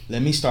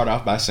Let me start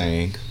off by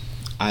saying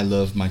I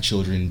love my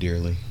children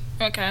dearly.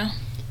 Okay.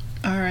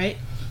 All right.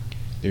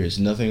 There is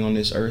nothing on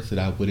this earth that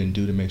I wouldn't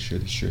do to make sure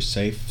that you're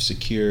safe,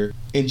 secure,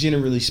 and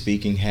generally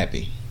speaking,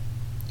 happy.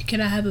 Can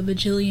I have $1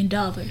 bajillion?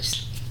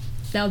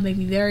 That would make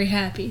me very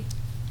happy.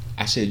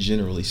 I said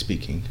generally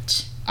speaking.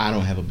 I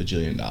don't have $1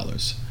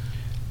 bajillion.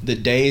 The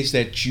days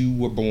that you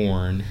were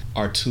born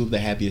are two of the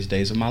happiest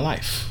days of my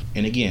life.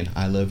 And again,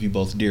 I love you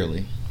both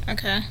dearly.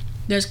 Okay.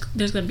 There's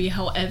gonna be a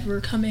however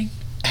coming.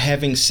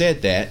 Having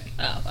said that,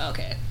 Oh,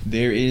 okay.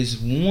 there is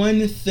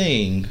one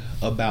thing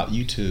about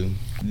you two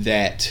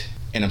that,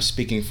 and I'm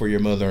speaking for your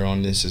mother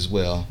on this as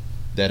well,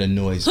 that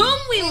annoys me. Whom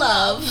we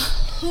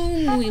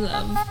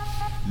love.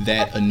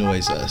 That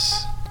annoys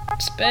us.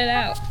 Spit it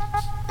out.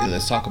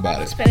 Let's talk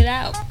about it. Spit it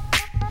out.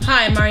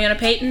 Hi, I'm Mariana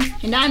Payton.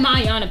 And I'm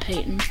Ayana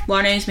Payton. While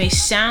our names may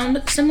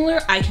sound similar,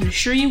 I can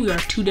assure you we are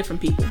two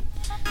different people.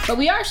 But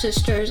we are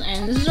sisters,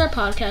 and this is our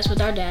podcast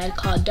with our dad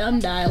called Dumb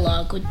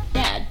Dialogue with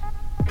Dad.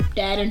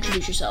 Dad,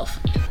 introduce yourself.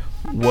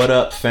 What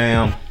up,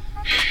 fam?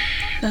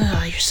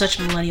 You're such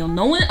a millennial.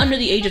 No one under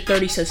the age of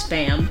 30 says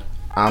fam.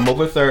 I'm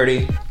over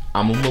 30.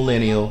 I'm a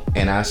millennial,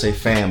 and I say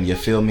fam, you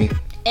feel me?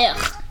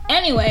 Ugh.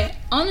 Anyway,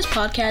 on this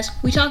podcast,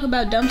 we talk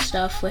about dumb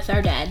stuff with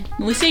our dad.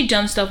 When we say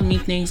dumb stuff, we mean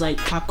things like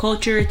pop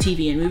culture,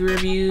 TV and movie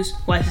reviews,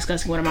 wife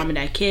discussing when our mom and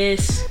dad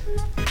kiss.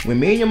 When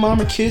me and your mom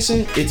are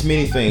kissing, it's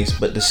many things,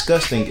 but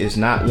disgusting is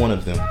not one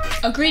of them.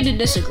 Agree to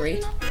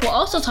disagree. We'll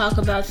also talk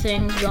about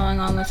things going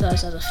on with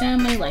us as a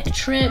family, like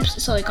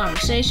trips, silly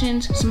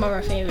conversations, some of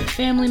our favorite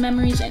family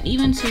memories, and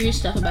even serious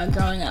stuff about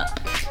growing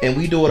up. And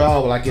we do it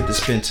all while I get to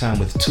spend time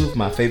with two of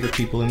my favorite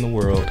people in the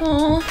world.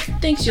 Aw,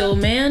 thanks, you old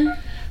man.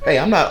 Hey,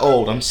 I'm not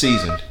old, I'm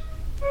seasoned.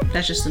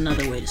 That's just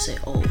another way to say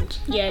old.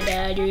 Yeah,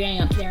 Dad, you're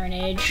getting up there in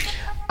age.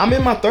 I'm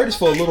in my 30s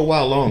for a little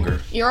while longer.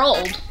 You're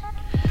old.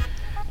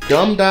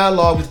 Dumb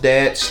Dialogue with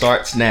Dad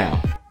starts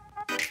now.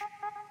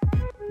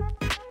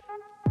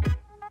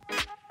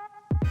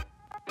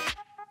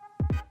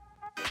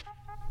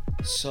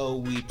 So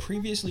we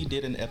previously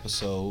did an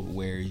episode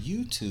where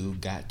you two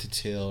got to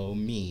tell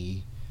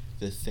me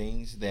the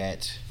things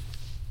that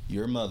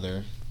your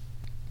mother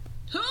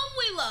Whom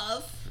we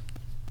love.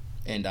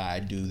 and I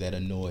do that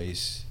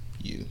annoys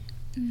you.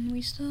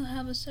 We still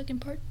have a second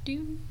part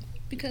due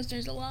because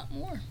there's a lot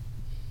more.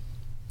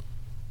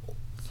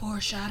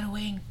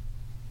 Foreshadowing.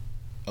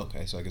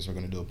 Okay, so I guess we're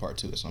going to do a part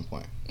 2 at some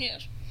point.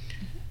 Yes.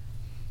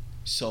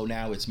 So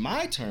now it's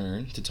my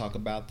turn to talk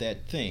about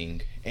that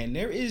thing. And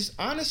there is,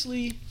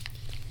 honestly,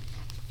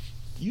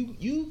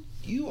 you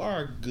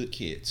are good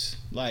kids.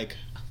 Like,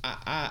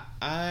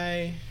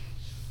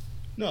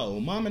 no,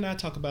 Mom and I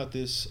talk about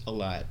this a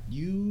lot.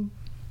 You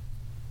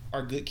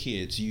are good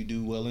kids. You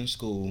do well in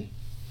school.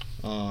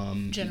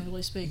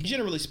 Generally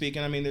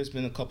speaking. I mean, there's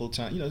been a couple of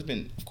times,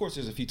 of course,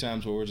 there's a few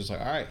times where we're just like,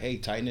 all right, hey,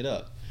 tighten it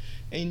up.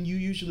 And you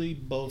usually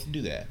both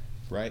do that,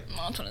 right?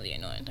 Well, that's one of the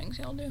annoying things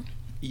y'all do.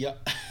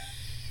 Yep.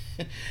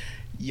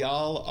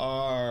 Y'all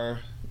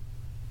are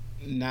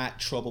not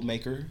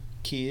troublemaker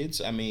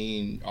kids. I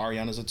mean,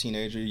 Ariana's a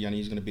teenager.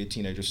 Yanni's going to be a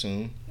teenager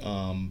soon.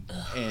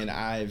 And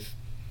I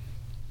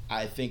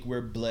think we're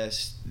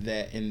blessed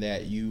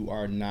that you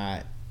are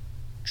not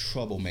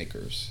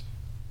troublemakers.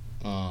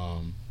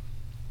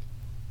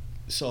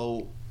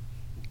 So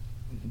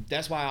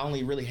that's why I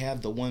only really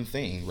have the one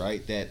thing,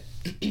 right, that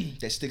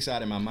that sticks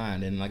out in my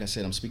mind. And like I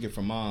said, I'm speaking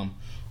for Mom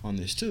on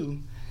this too.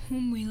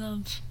 Whom we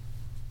love.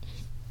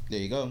 There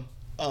you go.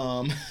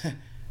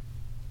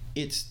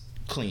 It's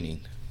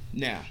cleaning.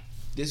 Now,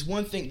 this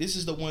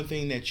is the one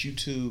thing that you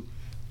two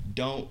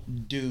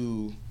don't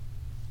do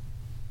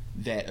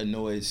that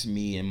annoys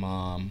me and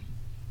Mom.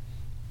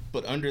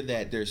 But under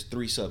that, there's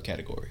 3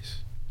 subcategories.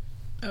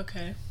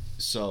 Okay.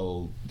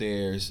 So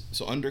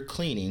under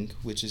cleaning,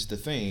 which is the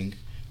thing,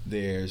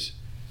 there's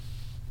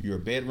your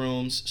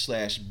bedrooms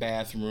 /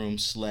 bathroom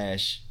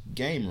 /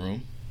 game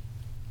room.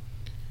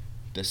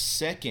 The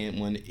second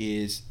one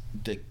is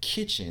the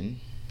kitchen.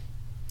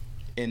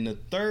 And the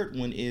third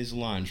one is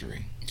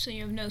laundry. So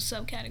you have no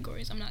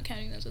subcategories. I'm not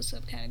counting those as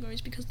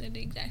subcategories because they're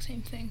the exact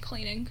same thing,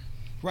 cleaning.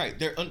 Right.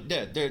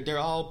 They're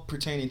all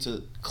pertaining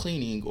to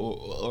cleaning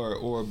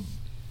or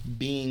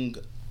being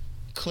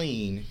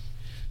clean.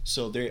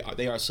 So they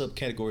are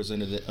subcategories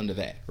under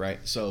that, right?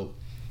 So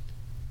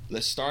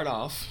let's start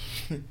off,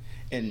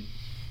 and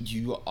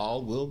you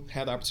all will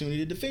have the opportunity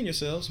to defend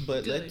yourselves.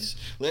 But Good.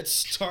 let's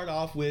start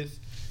off with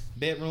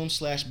bedroom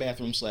 /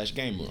 bathroom /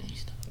 game room.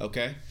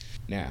 Okay.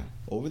 Now,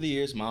 over the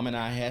years, Mom and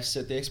I have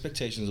set the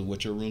expectations of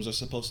what your rooms are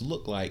supposed to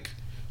look like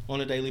on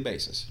a daily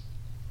basis.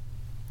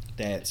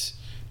 That's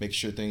making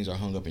sure things are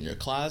hung up in your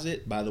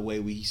closet. By the way,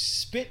 we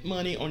spent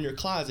money on your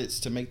closets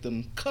to make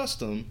them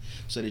custom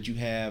so that you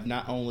have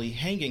not only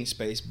hanging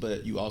space,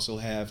 but you also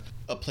have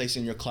a place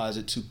in your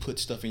closet to put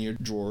stuff in your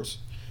drawers.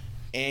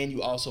 And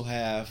you also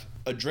have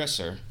a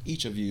dresser,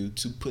 each of you,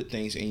 to put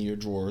things in your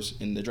drawers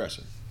in the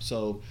dresser.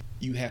 So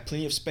you have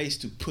plenty of space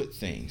to put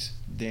things.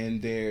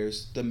 Then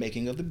there's the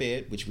making of the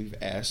bed, which we've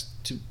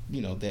asked to,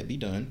 that be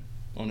done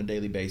on a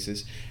daily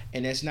basis.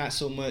 And that's not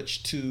so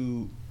much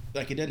to,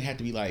 like, it doesn't have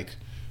to be like,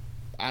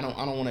 I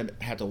don't want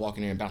to have to walk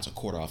in there and bounce a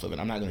quarter off of it.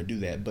 I'm not going to do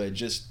that, but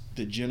just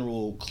the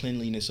general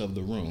cleanliness of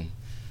the room.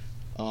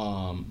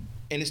 And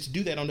it's to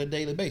do that on a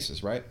daily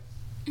basis, right?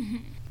 Mm-hmm.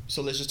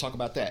 So let's just talk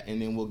about that,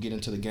 and then we'll get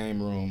into the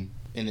game room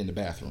and then the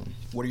bathroom.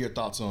 What are your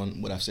thoughts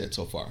on what I've said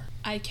so far?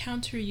 I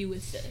counter you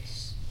with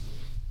this.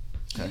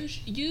 Okay.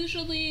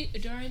 Usually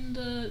during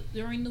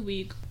the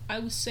week, I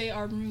would say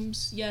our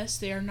rooms, yes,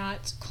 they are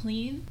not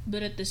clean,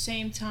 but at the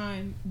same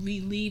time, we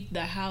leave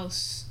the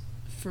house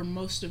for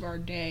most of our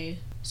day.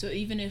 So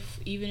even if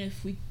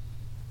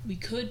we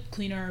could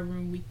clean our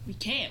room, we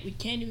can't. We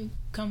can't even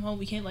come home.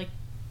 We can't like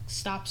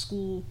stop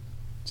school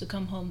to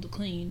come home to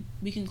clean.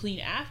 We can clean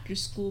after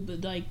school,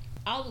 but like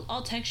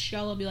I'll text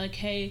y'all. I'll be like,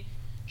 hey,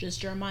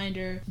 just a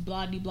reminder,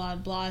 blah de blah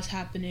blah is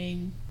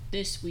happening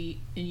this week,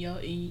 and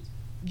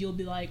you'll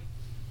be like,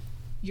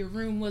 your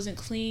room wasn't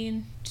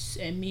clean,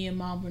 and me and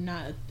mom were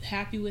not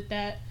happy with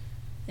that.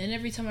 And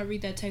every time I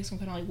read that text, I'm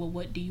kind of like, well,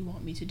 what do you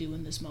want me to do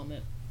in this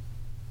moment?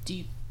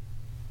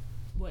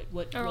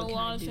 What there are a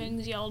lot of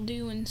things y'all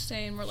do and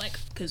say, and we're like,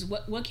 because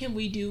what can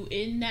we do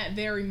in that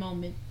very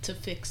moment to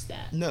fix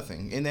that?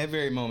 Nothing. In that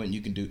very moment,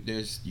 you can do.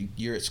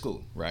 You're at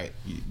school, right?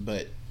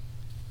 But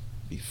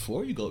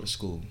before you go to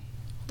school.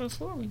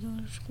 Before we go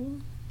to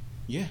school.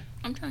 Yeah.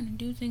 I'm trying to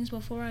do things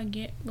before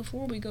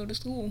we go to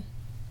school.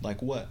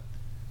 Like what?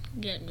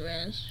 Get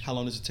dressed. How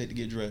long does it take to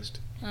get dressed?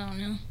 I don't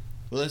know.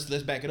 Well,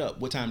 let's back it up.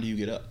 What time do you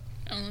get up?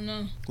 I don't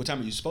know. What time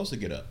are you supposed to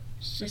get up?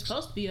 We're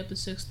supposed to be up at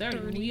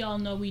 6:30. We all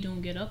know we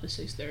don't get up at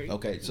 6:30.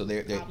 Okay, so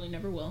they probably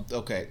never will.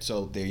 Okay,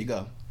 so there you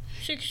go.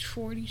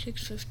 6:40,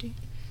 6:50.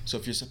 So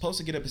if you're supposed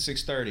to get up at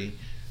 6:30,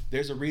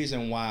 there's a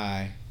reason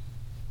why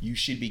you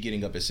should be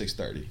getting up at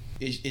 6:30.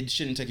 It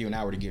shouldn't take you an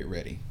hour to get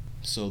ready.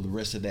 So the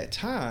rest of that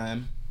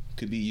time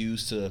could be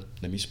used to,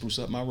 let me spruce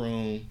up my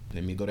room,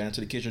 let me go down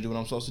to the kitchen and do what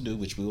I'm supposed to do,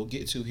 which we will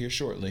get to here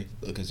shortly,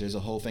 because there's a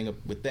whole thing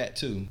with that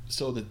too.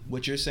 So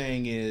what you're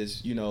saying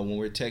is, when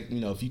we're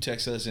if you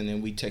text us and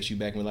then we text you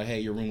back and we're like, hey,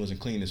 your room wasn't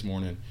clean this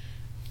morning.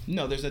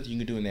 No, there's nothing you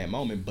can do in that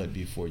moment, but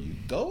before you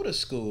go to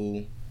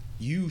school,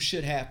 you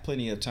should have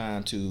plenty of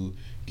time to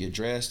get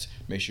dressed,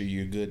 make sure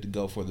you're good to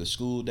go for the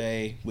school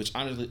day, which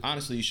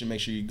honestly you should make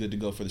sure you're good to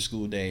go for the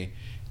school day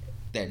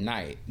the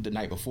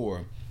night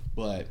before.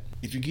 But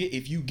if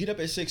you get up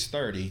at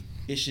 6:30,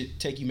 it should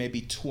take you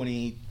maybe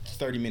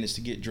 20-30 minutes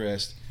to get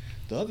dressed.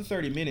 The other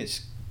 30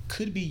 minutes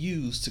could be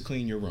used to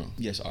clean your room.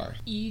 Yes, Ari.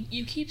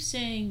 You keep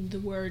saying the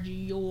word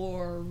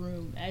your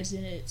room as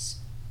in it's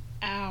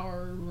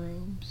our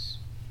rooms.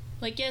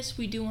 Like, yes,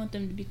 we do want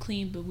them to be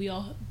clean, but we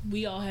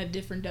all have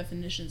different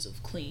definitions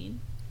of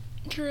clean.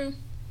 True.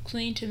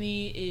 Clean to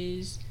me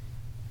is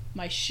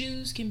my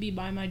shoes can be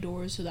by my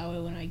door, so that way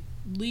when I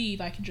leave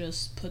I can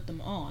just put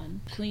them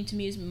on. Clean to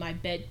me is my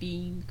bed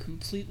being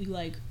completely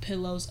like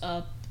pillows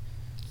up,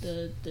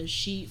 the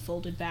sheet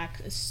folded back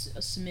a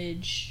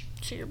smidge.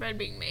 So your bed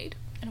being made.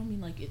 I don't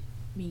mean like it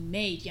being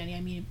made, Yanni.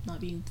 I mean it not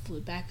being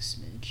folded back a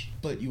smidge.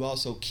 But you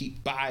also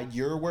keep, by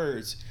your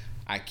words,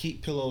 I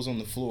keep pillows on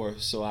the floor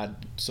so I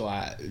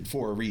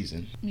for a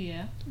reason.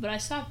 Yeah, but I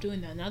stopped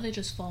doing that. Now they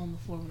just fall on the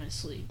floor when I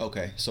sleep.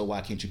 Okay, so why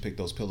can't you pick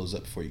those pillows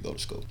up before you go to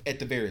school? At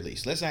the very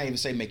least. Let's not even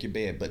say make your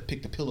bed, but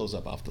pick the pillows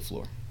up off the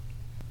floor.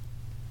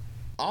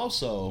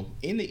 Also,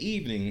 in the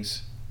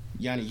evenings,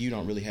 Yanni, you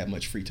don't really have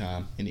much free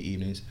time in the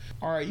evenings.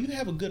 All right, you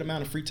have a good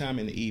amount of free time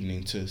in the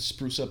evening to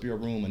spruce up your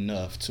room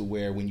enough to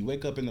where when you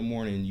wake up in the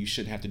morning, you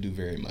shouldn't have to do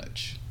very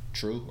much.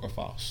 True or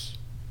false?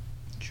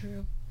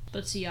 True.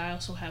 But see, I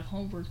also have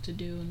homework to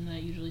do, and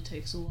that usually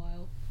takes a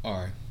while.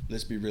 All right,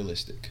 let's be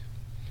realistic.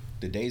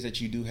 The days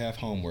that you do have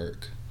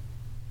homework,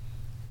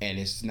 and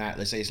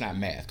let's say it's not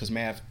math, because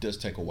math does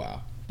take a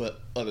while,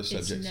 but other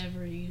subjects. It's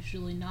never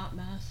usually not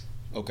math.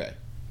 Okay.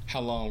 How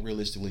long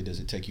realistically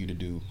does it take you to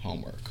do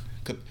homework?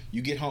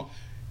 You get home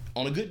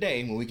on a good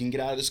day when we can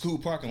get out of the school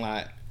parking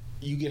lot.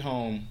 You get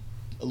home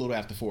a little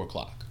after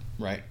 4:00,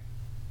 right?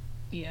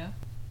 Yeah.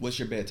 What's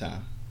your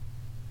bedtime?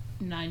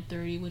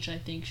 9:30, which I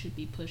think should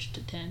be pushed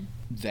to 10.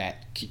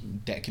 That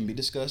can be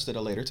discussed at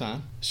a later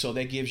time. So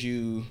that gives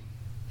you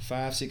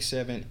 5, 6,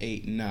 7,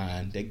 8,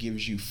 9. That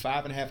gives you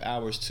 5.5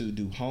 hours to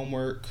do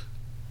homework,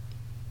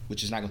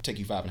 which is not going to take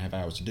you 5.5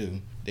 hours to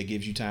do. That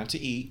gives you time to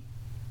eat.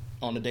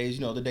 On the days,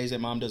 the days that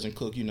mom doesn't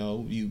cook, you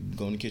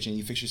go in the kitchen and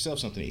you fix yourself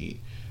something to eat.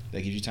 That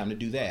gives you time to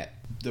do that.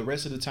 The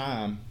rest of the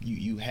time,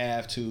 you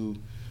have to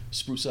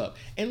spruce up.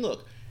 And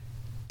look,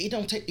 it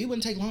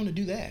wouldn't take long to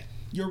do that.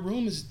 Your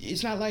room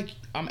it's not like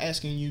I'm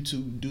asking you to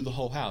do the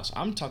whole house.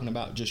 I'm talking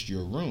about just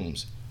your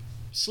rooms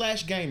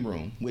 / game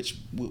room, which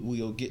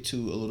we'll get to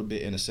a little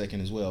bit in a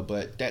second as well,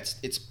 but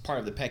it's part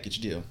of the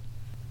package deal.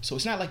 So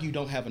it's not like you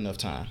don't have enough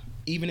time.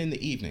 Even in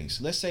the evenings,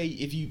 let's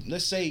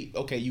say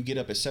okay, you get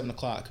up at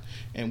 7:00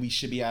 and we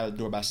should be out of the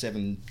door by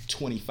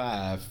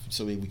 7:25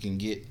 so that we can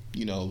get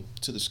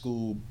to the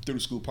school through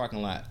the school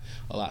parking lot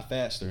a lot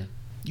faster.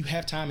 You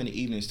have time in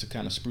the evenings to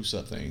kind of spruce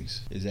up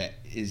things. Is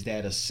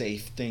that a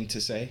safe thing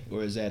to say,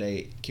 or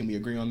can we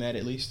agree on that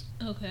at least?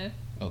 Okay.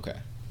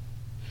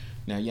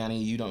 Now,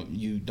 Yanni, you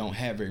don't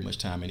have very much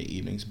time in the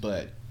evenings,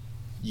 but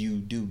you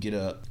do get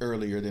up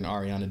earlier than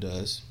Ariana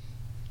does.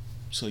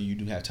 So you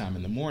do have time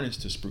in the mornings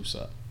to spruce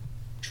up.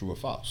 True or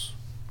false?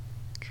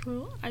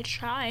 True. I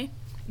try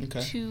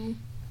Okay. to.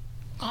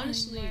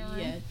 Honestly, clean my room.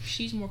 yeah,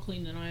 she's more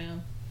clean than I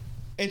am.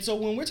 And so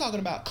when we're talking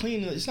about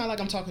cleaning, it's not like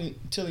I'm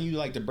telling you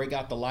like to break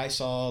out the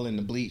Lysol and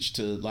the bleach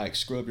to like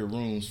scrub your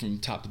rooms from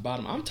top to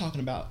bottom. I'm talking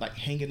about like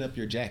hanging up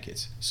your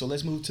jackets. So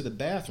let's move to the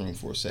bathroom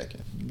for a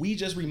second. We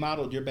just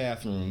remodeled your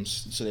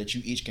bathrooms so that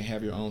you each can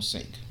have your own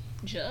sink.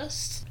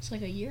 It's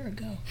like a year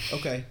ago.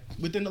 Okay.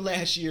 Within the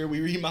last year,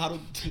 we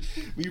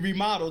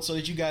remodeled so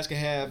that you guys can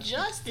have.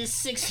 Just this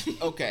 6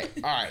 months. Okay.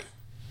 All right.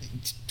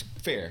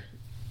 Fair.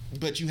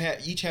 But you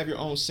each have your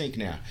own sink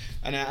now,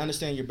 and I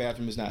understand your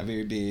bathroom is not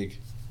very big.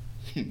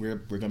 We're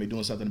gonna be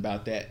doing something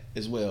about that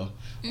as well.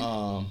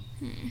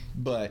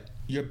 But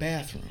your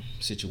bathroom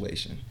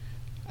situation,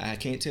 I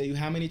can't tell you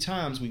how many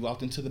times we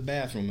walked into the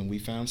bathroom and we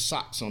found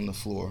socks on the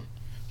floor.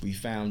 We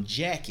found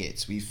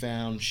jackets, we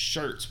found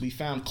shirts, we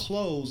found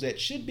clothes that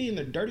should be in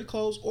the dirty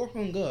clothes or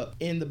hung up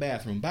in the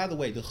bathroom. By the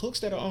way, the hooks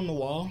that are on the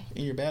wall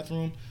in your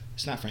bathroom,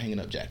 it's not for hanging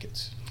up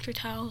jackets. For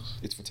towels.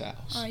 It's for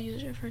towels. I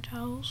use it for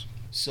towels.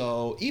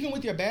 So even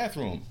with your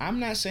bathroom, I'm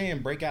not saying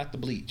break out the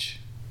bleach,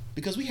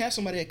 because we have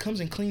somebody that comes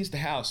and cleans the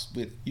house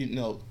with,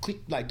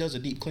 like does a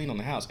deep clean on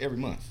the house every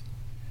month.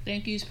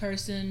 Thank you's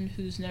person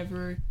who's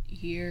never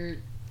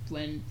here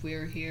when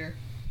we're here.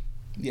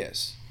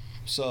 Yes.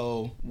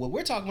 So what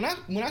we're talking,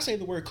 when I say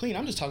the word clean,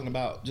 I'm just talking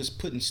about just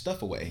putting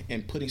stuff away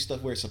and putting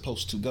stuff where it's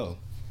supposed to go.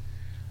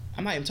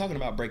 I'm not even talking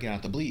about breaking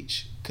out the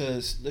bleach,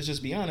 because let's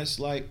just be honest,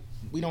 like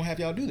we don't have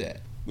y'all do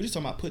that. We're just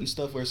talking about putting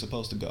stuff where it's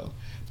supposed to go.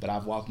 But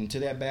I've walked into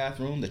that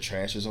bathroom, the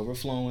trash is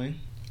overflowing.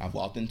 I've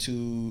walked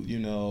into,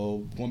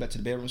 going back to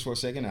the bedrooms for a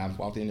second, I've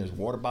walked in, there's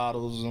water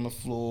bottles on the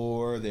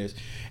floor,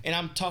 and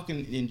I'm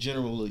talking in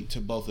generally to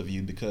both of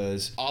you,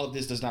 because all of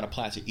this does not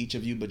apply to each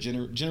of you, but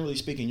generally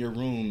speaking, your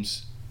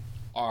rooms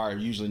are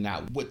usually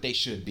not what they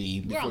should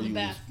be before We're on the you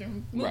bathroom.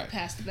 leave. Move Right.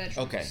 past the bedrooms.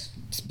 Okay.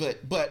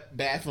 But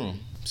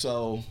bathroom.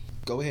 So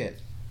go ahead.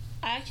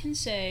 I can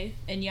say,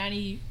 and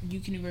Yanni,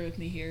 you can agree with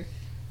me here,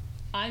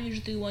 I'm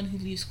usually the one who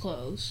leaves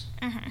clothes.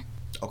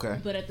 Okay.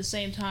 But at the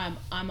same time,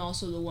 I'm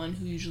also the one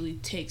who usually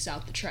takes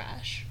out the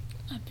trash.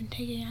 I've been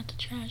taking out the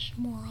trash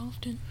more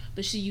often.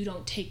 But see, you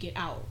don't take it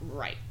out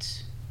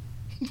right.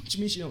 Which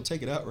means you don't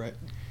take it out, right?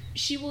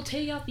 She will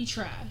take out the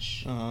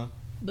trash,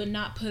 but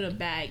not put a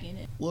bag in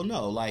it. Well,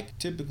 no, like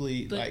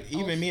typically, But like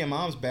even also- me and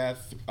Mom's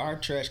our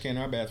trash can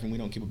in our bathroom, we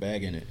don't keep a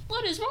bag in it.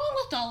 What is wrong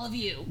with all of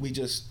you? We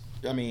just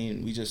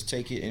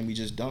take it and we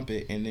just dump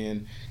it, and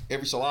then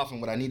every so often,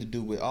 what I need to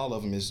do with all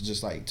of them is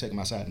just like take them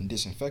outside and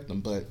disinfect them.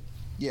 But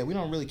yeah, we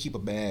don't really keep a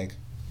bag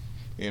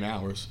in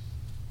ours.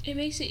 It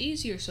makes it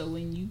easier, so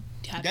when you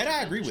have That to I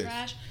pick up agree the with.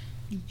 trash,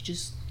 you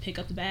just pick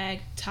up the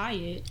bag, tie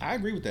it, I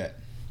agree with that.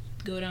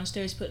 go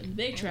downstairs, put it in the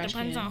big trash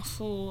Depends can. on how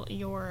full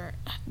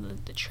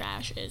the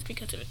trash is,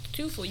 because if it's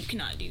too full, you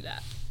cannot do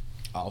that.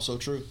 Also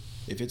true.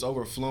 If it's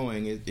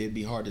overflowing, it'd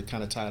be hard to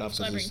kind of tie it off.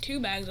 So I bring 2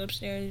 bags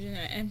upstairs and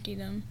I empty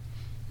them,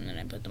 and then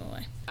I put them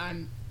away.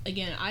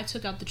 I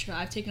took out the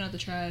trash. I've taken out the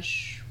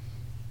trash.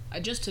 I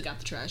just took out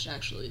the trash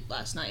actually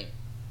last night.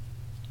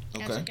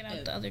 I took it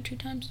out the other 2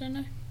 times, didn't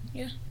I?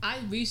 Yeah. I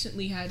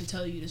recently had to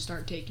tell you to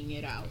start taking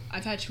it out.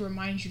 I've had to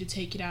remind you to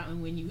take it out,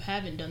 and when you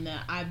haven't done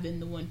that, I've been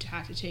the one to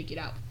have to take it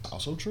out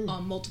Also true.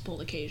 on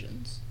multiple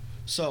occasions.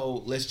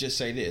 So let's just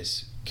say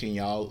this: can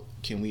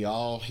we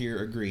all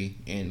here agree?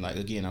 And like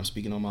again, I'm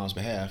speaking on Mom's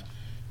behalf.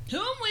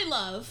 Whom we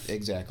love.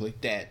 Exactly.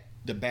 That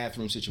the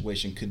bathroom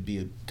situation could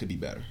be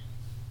better.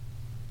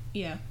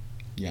 Yeah.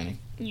 Yanni.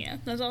 Yeah,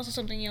 that's also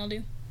something y'all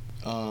do.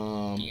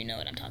 You know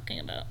what I'm talking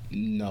about.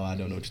 No, I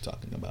don't know what you're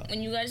talking about.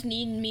 When you guys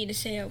need me to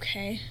say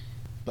okay.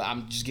 But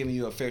I'm just giving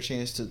you a fair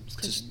chance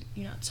Because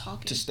you're not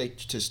talking. to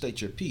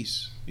state your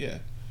piece. Yeah.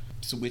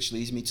 So which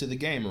leads me to the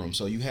game room.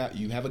 So you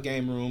have a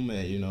game room,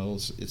 and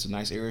it's a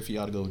nice area for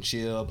y'all to go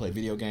chill, play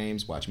video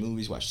games, watch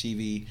movies, watch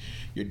TV.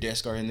 Your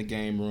desks are in the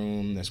game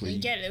room. That's where We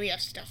get it. We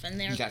got stuff in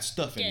there. You got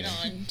stuff in Get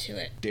there. on to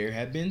it. There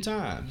have been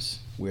times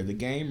where the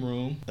game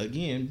room,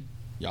 again,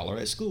 y'all are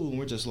at school and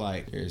we're just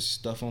like, there's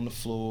stuff on the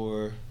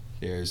floor,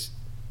 there's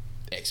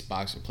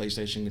Xbox or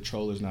PlayStation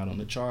controllers not on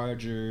the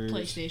chargers.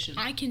 PlayStation.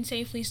 I can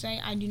safely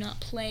say I do not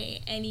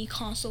play any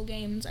console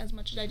games as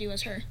much as I do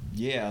as her.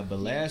 Yeah, but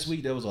last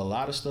week there was a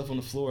lot of stuff on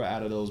the floor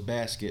out of those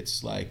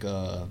baskets, like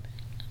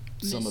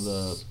some of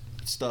the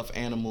stuffed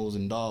animals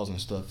and dolls and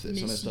stuff. Some of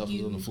that stuff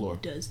was on the floor.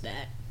 Does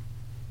that?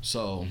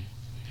 So,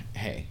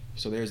 hey,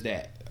 so there's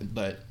that.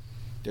 But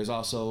there's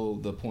also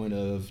the point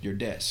of your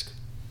desk.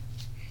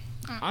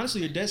 Honestly,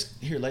 your desk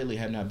here lately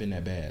have not been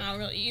that bad. I don't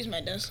really use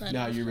my desk.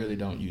 No, you really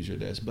don't use your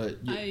desk, but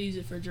I use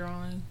it for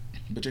drawing.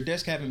 But your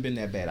desk haven't been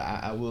that bad.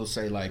 I will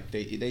say, like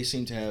they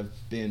seem to have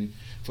been,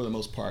 for the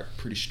most part,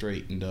 pretty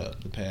straightened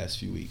up the past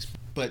few weeks.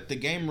 But the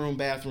game room,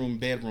 bathroom,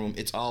 bedroom,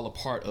 it's all a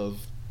part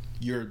of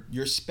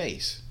your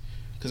space.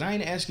 Because I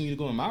ain't asking you to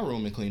go in my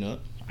room and clean up.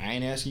 I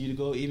ain't asking you to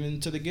go even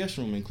to the guest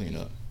room and clean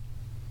up.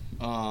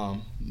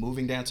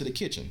 Moving down to the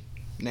kitchen.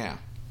 Now,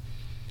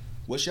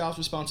 What's y'all's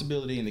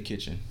responsibility in the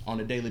kitchen on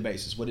a daily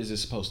basis? What is it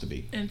supposed to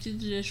be? Empty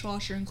the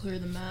dishwasher and clear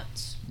the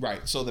mats.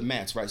 Right. So the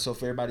mats, right? So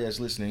for everybody that's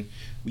listening,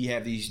 we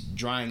have these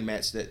drying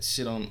mats that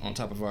sit on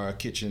top of our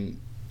kitchen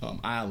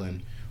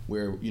island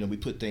where, we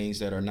put things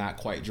that are not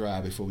quite dry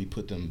before we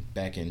put them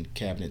back in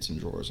cabinets and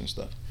drawers and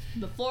stuff.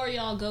 Before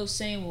y'all go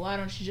saying, well, why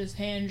don't you just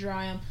hand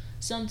dry them?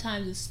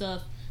 Sometimes it's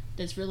stuff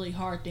that's really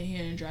hard to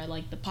hand dry,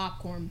 like the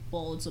popcorn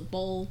bowl. It's a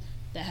bowl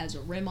that has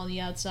a rim on the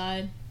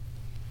outside,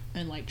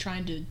 and like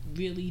trying to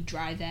really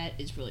dry that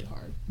is really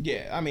hard.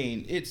 Yeah,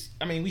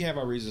 we have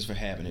our reasons for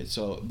having it.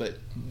 So, but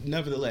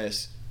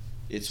nevertheless,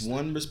 it's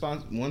one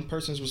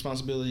person's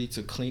responsibility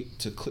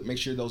to make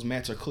sure those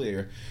mats are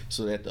clear,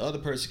 so that the other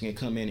person can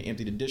come in and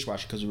empty the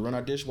dishwasher. Because we run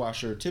our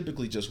dishwasher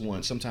typically just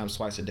once, sometimes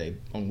twice a day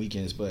on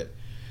weekends, but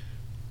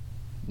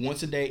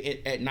once a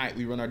day at night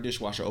we run our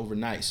dishwasher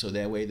overnight, so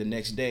that way the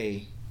next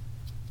day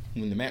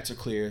when the mats are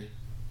clear,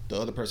 the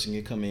other person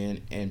can come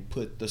in and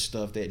put the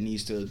stuff that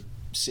needs to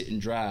sit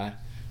and dry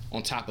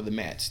on top of the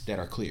mats that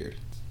are cleared.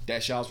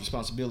 That's y'all's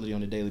responsibility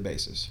on a daily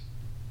basis,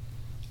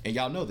 and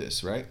y'all know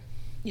this, right?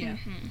 Yeah.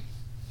 Mm-hmm.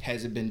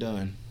 Has it been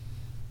done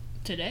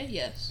Today?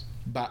 Yes.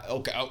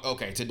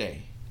 Okay,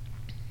 today.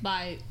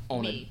 By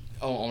me.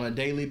 On a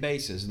daily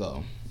basis,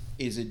 though,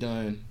 is it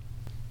done?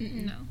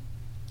 No.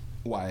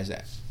 Why is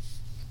that?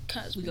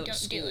 Because we go to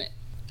don't do school. it.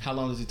 How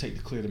long does it take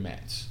to clear the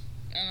mats?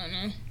 I don't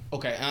know.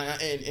 Okay,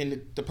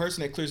 and the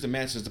person that clears the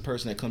mats is the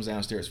person that comes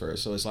downstairs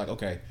first. So it's like,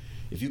 okay,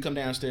 if you come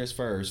downstairs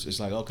first, it's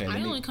like, okay.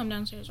 I only come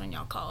downstairs when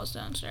y'all call us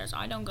downstairs.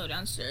 I don't go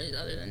downstairs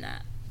other than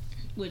that.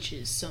 Which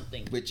is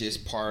something. Which is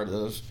part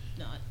of.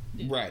 Not.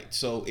 Right.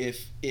 So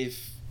if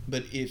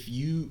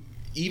you,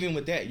 even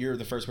with that, you're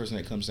the first person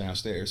that comes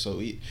downstairs.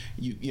 So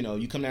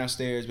you come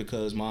downstairs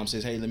because mom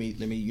says, hey, let me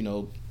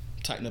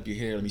tighten up your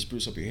hair, let me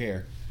spruce up your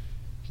hair.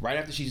 Right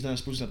after she's done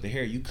sprucing up the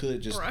hair, you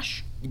could just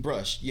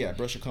brush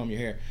or comb your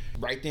hair.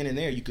 Right then and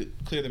there, you could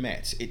clear the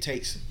mats. It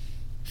takes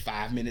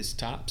 5 minutes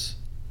tops.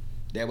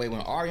 That way,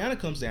 when Ariana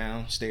comes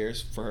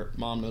downstairs for her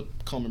mom to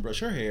comb and brush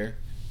her hair,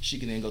 she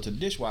can then go to the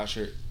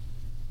dishwasher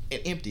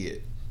and empty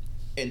it,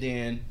 and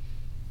then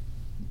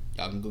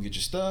y'all can go get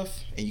your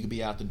stuff, and you can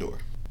be out the door.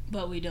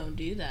 But we don't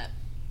do that.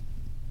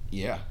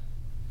 Yeah.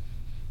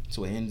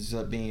 So it ends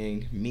up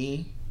being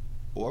me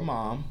or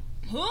mom,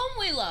 whom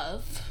we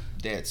love,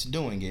 that's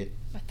doing it.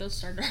 My throat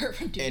started to hurt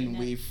from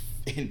doing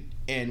that.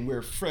 And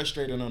we're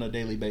frustrated on a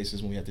daily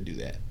basis when we have to do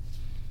that.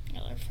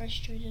 Y'all are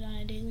frustrated on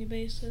a daily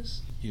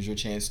basis. Here's your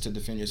chance to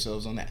defend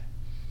yourselves on that.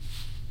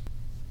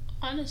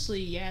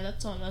 Honestly, yeah,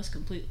 that's on us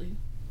completely.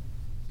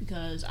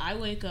 Because I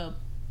wake up,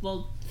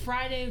 well,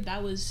 Friday,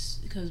 that was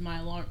because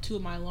two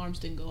of my alarms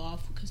didn't go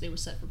off because they were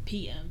set for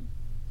PM.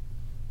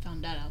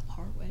 Found that out the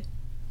hard way.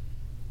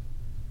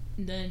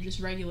 And then just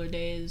regular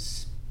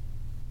days,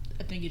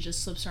 I think it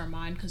just slips our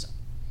mind because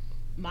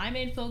my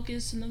main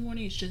focus in the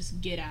morning is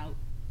just get out,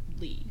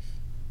 leave.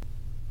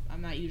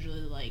 I'm not usually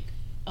like,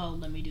 oh,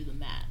 let me do the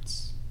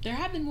mats. There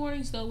have been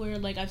mornings though where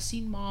like I've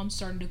seen mom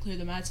starting to clear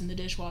the mats in the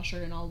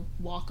dishwasher and I'll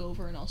walk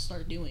over and I'll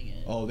start doing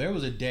it. Oh, there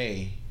was a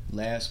day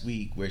last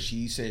week where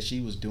she said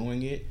she was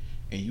doing it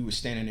and you were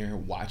standing there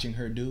watching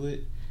her do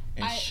it,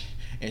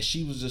 and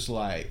she was just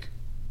like,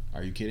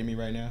 are you kidding me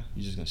right now?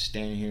 You're just gonna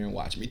stand here and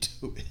watch me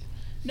do it?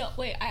 No,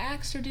 wait, I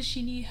asked her did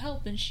she need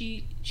help and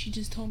she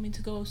just told me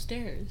to go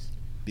upstairs.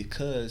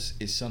 Because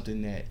it's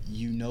something that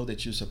you know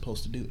that you're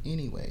supposed to do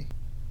anyway.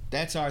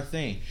 That's our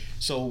thing.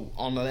 So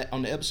on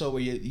the episode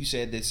where you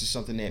said this is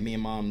something that me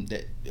and mom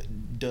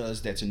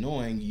that's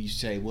annoying, you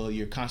say, well,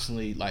 you're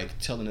constantly like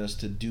telling us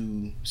to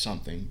do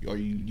something, or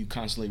you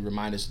constantly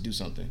remind us to do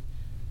something.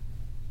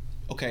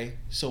 Okay,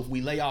 so if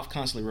we lay off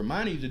constantly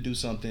reminding you to do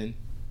something,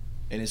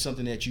 and it's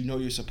something that you know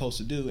you're supposed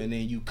to do, and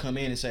then you come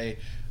in and say,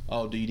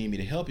 oh, do you need me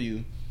to help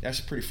you? That's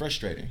pretty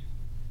frustrating.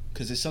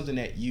 Because it's something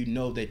that you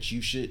know that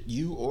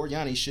you or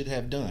Yanni should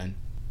have done.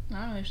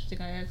 I don't actually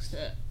think I asked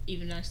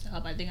to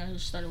help. I think I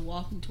just started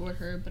walking toward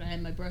her, but I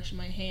had my brush in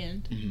my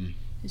hand. Mm-hmm.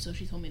 And so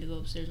she told me to go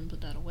upstairs and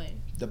put that away.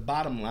 The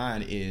bottom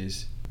line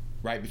is,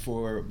 right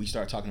before we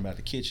start talking about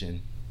the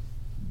kitchen,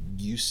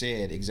 you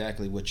said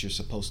exactly what you're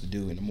supposed to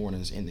do in the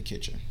mornings in the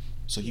kitchen.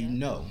 So you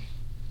know.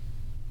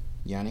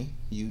 Yanni,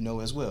 you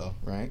know as well,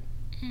 right?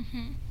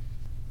 Mm-hmm.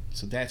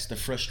 So that's the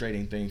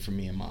frustrating thing for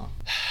me and mom.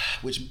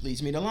 Which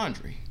leads me to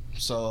laundry.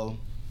 So,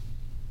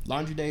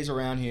 laundry days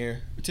around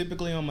here,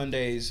 typically on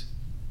Mondays,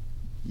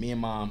 me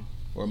and mom,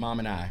 or mom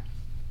and I.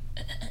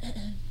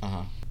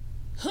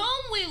 Whom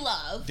we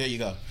love. There you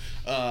go.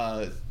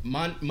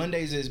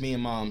 Mondays is me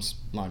and mom's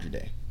laundry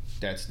day.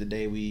 That's the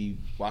day we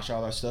wash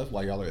all our stuff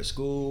while y'all are at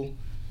school.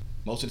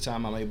 Most of the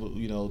time I'm able,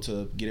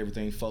 to get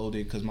everything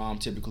folded because mom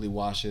typically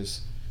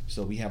washes.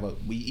 So me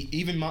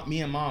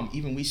and mom,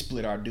 we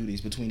split our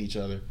duties between each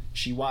other.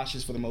 She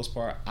washes for the most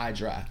part. I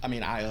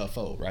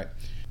fold, right?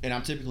 And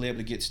I'm typically able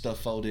to get stuff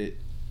folded,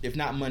 if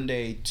not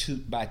Monday,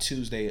 by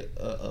Tuesday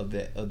of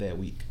that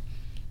week.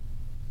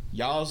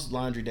 Y'all's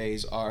laundry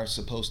days are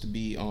supposed to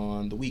be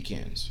on the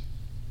weekends.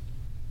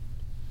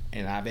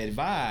 And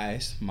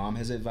mom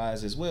has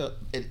advised as well,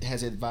 that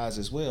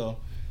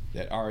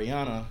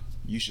Ariana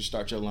you should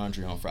start your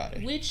laundry on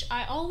Friday. Which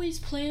I always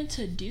plan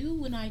to do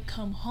when I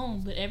come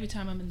home, but every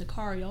time I'm in the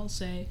car, y'all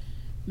say,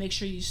 make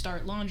sure you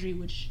start laundry,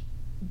 which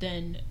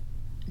then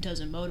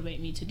doesn't motivate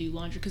me to do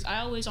laundry. Because I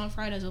always, on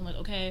Fridays, I'm like,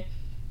 okay,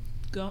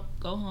 go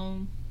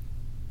home,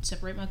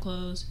 separate my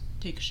clothes,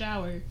 take a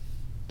shower,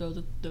 throw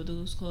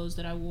those clothes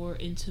that I wore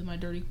into my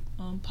dirty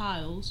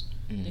piles,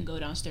 then go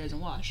downstairs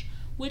and wash.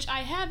 Which I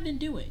have been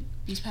doing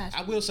these past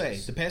I will say,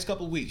 the past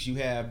couple of weeks, you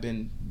have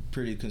been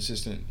pretty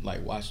consistent,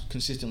 like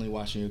consistently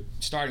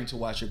starting to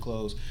wash your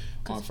clothes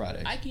on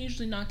Fridays. I can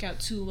usually knock out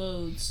 2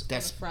 loads on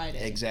a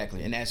Friday.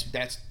 Exactly, and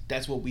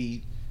that's what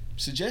we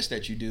suggest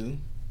that you do.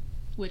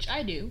 Which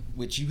I do.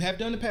 Which you have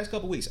done the past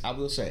couple of weeks. I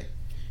will say,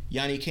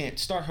 Yanni can't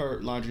start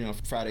her laundry on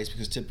Fridays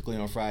because typically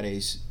on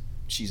Fridays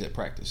she's at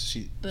practice.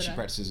 She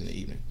practices in the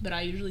evening. But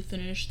I usually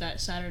finish that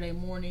Saturday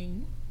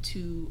morning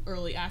to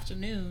early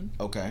afternoon.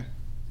 Okay.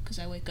 Because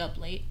I wake up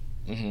late.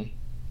 Mm-hmm.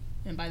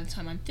 And by the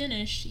time I'm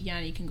finished,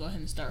 Yanni can go ahead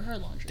and start her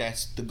laundry.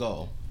 That's the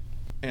goal.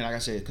 And like I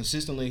said,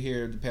 consistently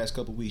here the past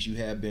couple of weeks, you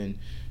have been,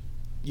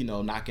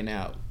 knocking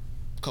out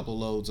a couple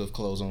loads of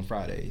clothes on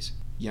Fridays.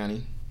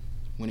 Yanni,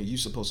 when are you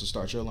supposed to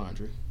start your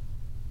laundry?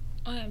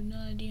 I have no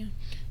idea.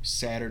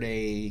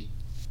 Saturday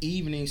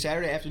afternoon,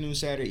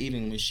 Saturday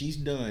evening. When she's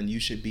done, you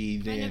should be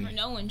then. I never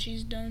know when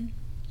she's done.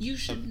 You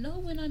should know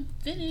when I'm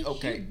finished.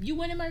 Okay. You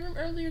went in my room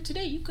earlier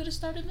today. You could have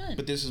started then.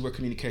 But this is where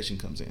communication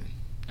comes in.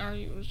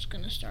 I was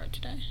going to start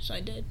today, so I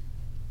did.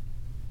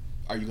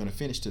 Are you going to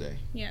finish today?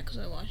 Yeah, because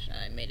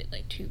I made it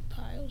like 2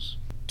 piles.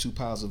 2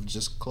 piles of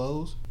just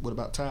clothes? What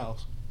about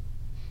towels?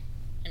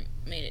 I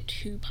made it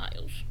 2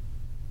 piles.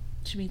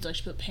 Which means I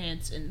should put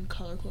pants and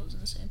color clothes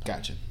in the same pile.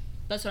 Gotcha.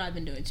 That's what I've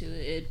been doing too.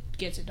 It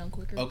gets it done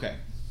quicker. Okay.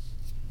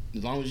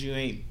 As long as you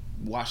ain't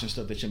washing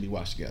stuff that shouldn't be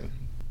washed together.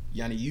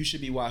 Yanni, you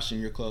should be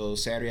washing your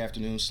clothes Saturday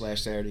afternoon /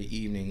 Saturday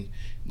evening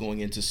going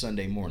into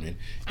Sunday morning.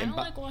 I don't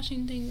like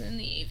washing things in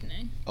the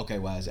evening. Okay,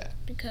 why is that?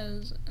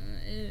 Because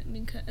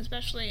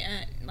especially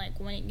at like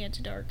when it gets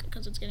dark,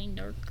 because it's getting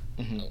dark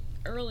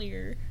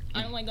earlier.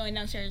 I don't like going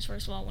downstairs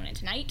first of all when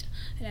it's night,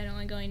 and I don't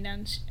like going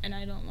down, and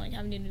I don't like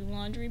having to do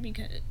laundry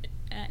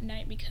at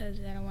night because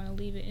I don't want to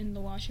leave it in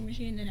the washing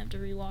machine and have to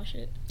rewash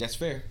it. That's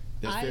fair.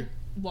 I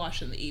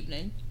wash in the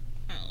evening.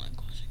 I don't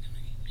like washing in the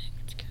evening.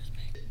 It scares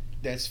me.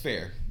 That's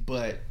fair,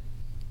 but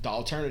the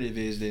alternative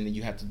is then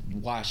you have to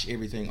wash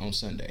everything on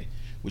Sunday,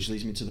 which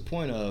leads me to the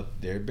point of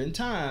there have been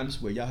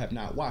times where y'all have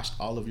not washed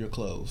all of your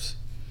clothes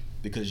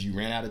because you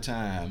ran out of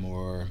time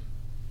or...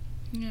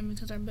 Yeah,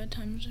 because our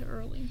bedtimes are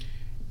early.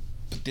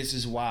 But this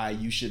is why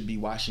you should be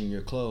washing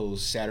your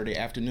clothes Saturday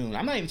afternoon.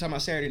 I'm not even talking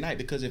about Saturday night,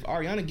 because if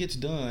Ariana gets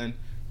done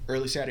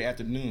early Saturday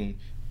afternoon,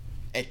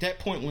 at that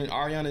point when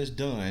Ariana is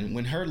done,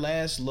 when her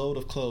last load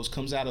of clothes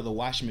comes out of the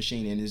washing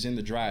machine and is in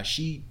the dryer,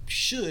 she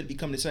should be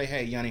coming to say,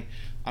 hey, Yanni,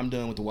 I'm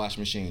done with the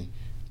washing machine.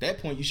 At that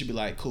point, you should be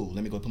like, cool,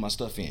 let me go put my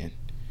stuff in.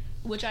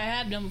 Which I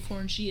have done before,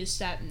 and she has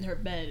sat in her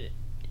bed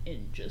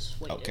and just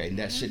waited. Okay,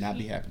 that should not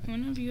be happening.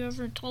 When have you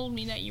ever told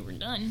me that you were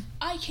done?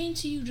 I came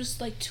to you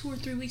just like 2 or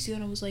 3 weeks ago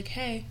and I was like,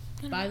 hey,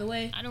 by the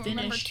way, I don't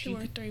remember 2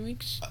 or 3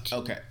 weeks.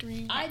 Okay. 3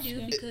 weeks. I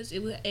do, because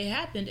it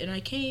happened and I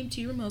came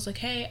to your room. I was like,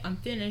 hey, I'm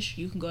finished.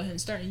 You can go ahead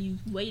and start. And you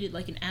waited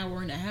like an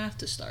hour and a half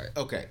to start.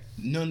 Okay.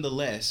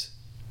 Nonetheless,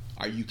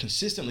 are you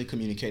consistently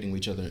communicating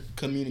with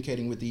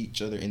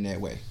each other in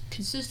that way?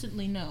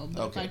 Consistently, no.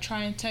 But if I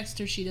try and text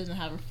her, she doesn't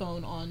have her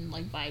phone on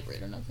like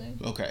vibrate or nothing.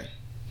 Okay.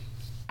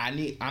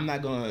 I'm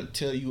not gonna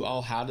tell you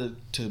all how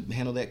to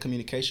handle that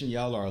communication.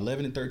 Y'all are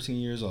 11 and 13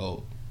 years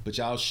old, but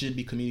y'all should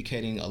be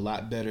communicating a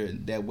lot better.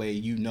 That way,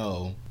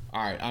 all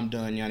right, I'm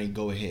done, Yanni,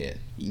 go ahead.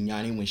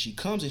 Yanni, when she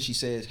comes and she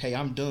says, hey,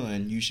 I'm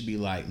done, you should be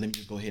like, let me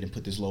just go ahead and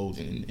put this load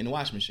in the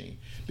washing machine.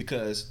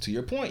 Because to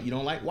your point, you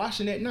don't like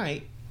washing at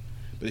night,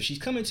 but if she's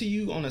coming to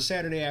you on a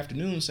Saturday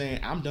afternoon saying,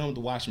 I'm done with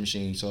the washing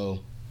machine, so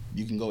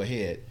you can go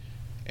ahead.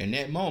 In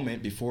that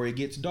moment, before it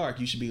gets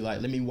dark, you should be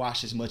like, let me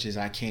wash as much as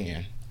I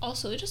can.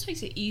 Also, it just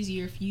makes it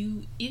easier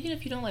even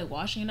if you don't like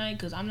washing at night,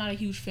 because I'm not a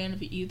huge fan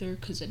of it either,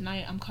 because at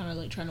night I'm kind of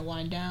like trying to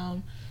wind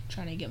down,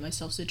 trying to get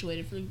myself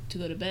situated to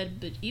go to bed.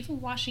 But even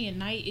washing at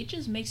night, it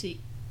just makes it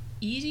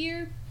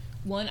easier.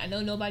 1, I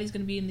know nobody's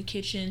going to be in the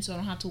kitchen, so I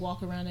don't have to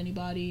walk around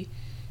anybody.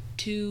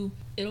 2,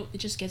 it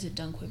just gets it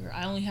done quicker.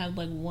 I only have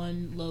like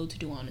 1 load to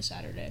do on a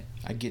Saturday.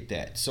 I get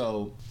that.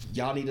 So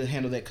y'all need to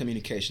handle that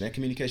communication. That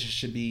communication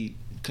should be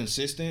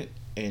consistent,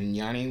 and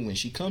Yanni, when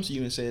she comes to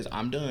you and says,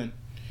 I'm done,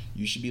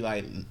 you should be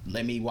like,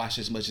 let me wash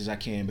as much as I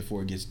can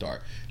before it gets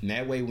dark. And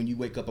that way, when you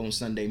wake up on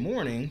Sunday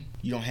morning,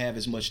 you don't have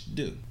as much to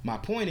do. My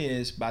point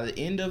is, by the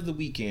end of the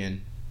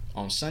weekend,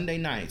 on Sunday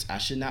nights, I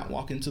should not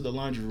walk into the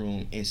laundry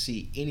room and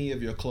see any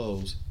of your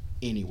clothes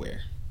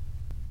anywhere.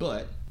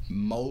 But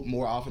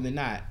more often than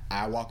not,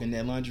 I walk in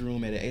that laundry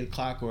room at 8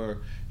 o'clock or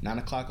 9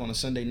 o'clock on a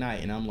Sunday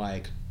night, and I'm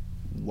like,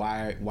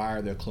 why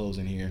are there clothes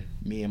in here?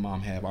 Me and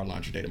Mom have our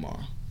laundry day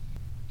tomorrow.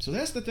 So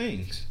that's the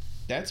things.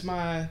 That's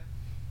my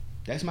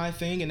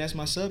thing, and that's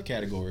my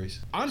subcategories.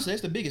 Honestly,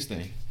 that's the biggest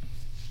thing.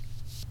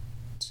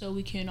 So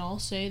we can all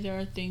say there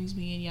are things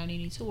me and Yanni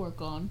need to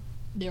work on.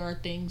 there are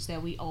things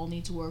that we all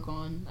need to work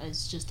on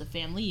as just a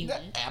family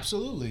unit.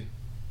 Absolutely.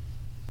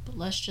 But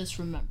let's just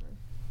remember,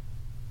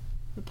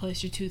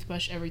 replace your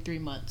toothbrush every 3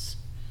 months.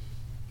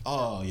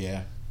 Oh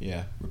yeah.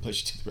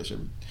 Replace your toothbrush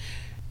every.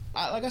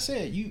 Like I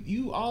said,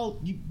 you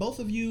both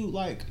of you,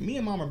 like me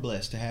and mom are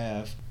blessed to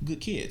have good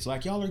kids.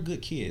 Like y'all are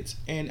good kids,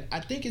 and I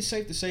think it's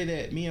safe to say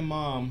that me and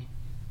mom,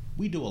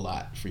 we do a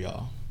lot for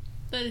y'all.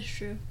 That is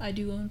true. I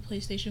do own a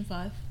PlayStation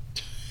 5.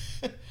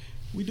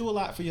 We do a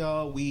lot for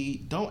y'all. We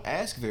don't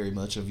ask very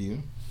much of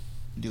you,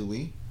 do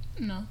we?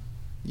 No.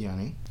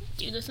 Yanni?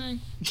 Do the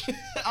thing.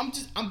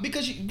 I'm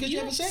because you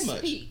haven't said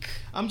much.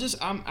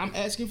 I'm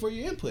asking for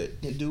your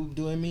input.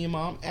 Do me and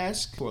mom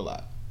ask for a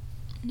lot?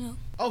 No.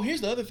 Oh,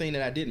 here's the other thing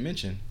that I didn't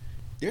mention.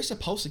 They're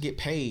supposed to get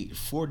paid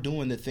for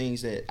doing the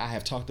things that I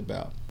have talked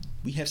about.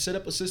 We have set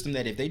up a system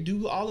that if they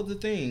do all of the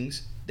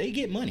things, they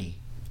get money.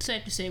 It's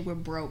safe to say we're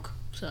broke,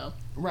 so.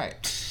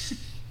 Right.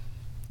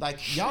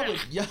 Like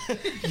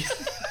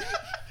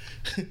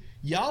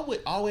y'all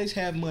would always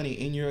have money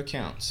in your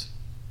accounts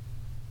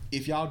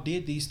if y'all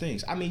did these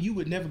things. I mean, you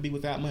would never be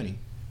without money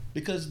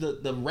because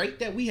the rate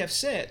that we have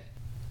set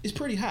is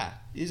pretty high,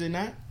 is it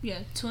not? Yeah,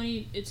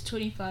 it's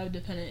 25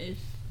 dependent.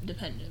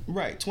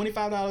 Right,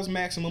 $25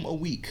 maximum a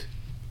week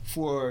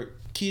for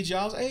kids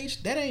y'all's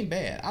age. That ain't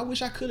bad. I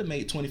wish I could have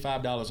made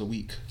 $25 a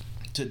week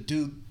to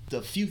do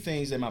the few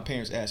things that my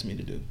parents asked me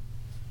to do.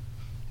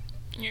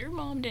 Your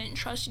mom didn't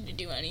trust you to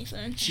do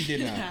anything. She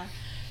did not.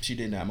 She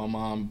did not. My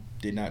mom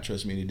did not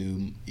trust me to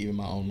do even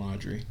my own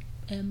laundry.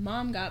 And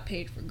mom got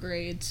paid for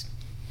grades.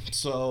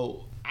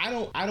 So I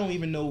don't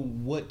even know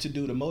what to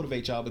do to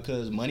motivate y'all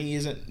because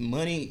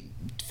money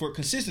for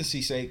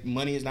consistency's sake,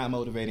 money is not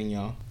motivating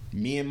y'all.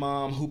 Me and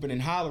mom hooping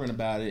and hollering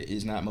about it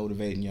is not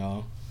motivating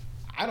y'all.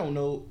 I don't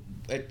know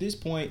at this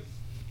point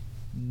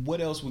what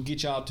else would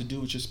get y'all to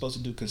do what you're supposed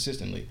to do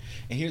consistently.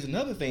 And here's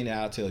another thing that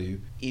I'll tell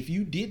you. If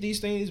you did these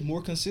things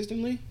more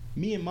consistently,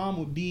 me and mom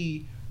would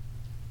be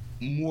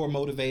more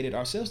motivated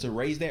ourselves to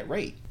raise that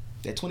rate.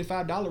 That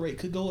 $25 rate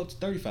could go up to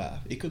 $35.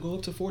 It could go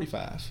up to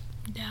 $45.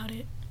 Doubt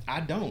it. I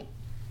don't.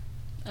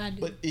 I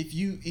do. But if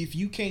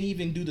you can't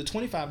even do the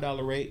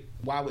 $25 rate,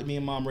 why would me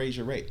and mom raise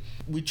your rate?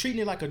 We're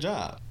treating it like a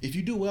job. If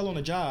you do well on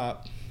a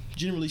job,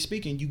 generally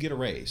speaking, you get a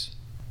raise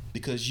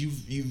because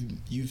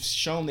you've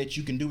shown that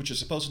you can do what you're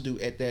supposed to do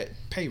at that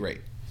pay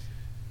rate.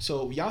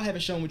 So y'all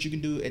haven't shown what you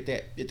can do at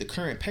the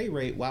current pay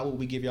rate. Why would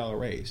we give y'all a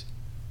raise?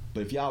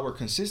 But if y'all were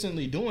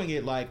consistently doing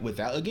it, like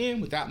without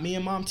me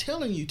and mom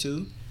telling you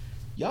to,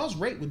 y'all's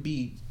rate would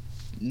be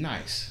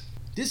nice.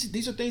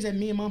 These are things that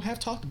me and mom have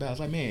talked about. It's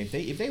like, man,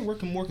 if they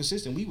working more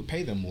consistent, we would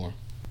pay them more.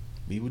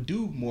 We would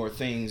do more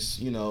things,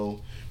 we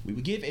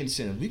would give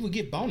incentives, we would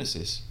give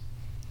bonuses.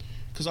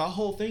 Because our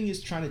whole thing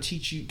is trying to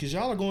teach you, because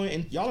y'all are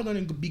going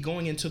to be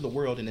going into the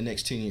world in the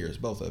next 10 years,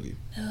 both of you.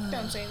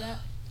 Don't say that.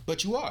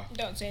 But you are.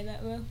 Don't say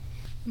that, though.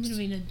 I'm gonna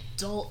be an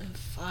adult in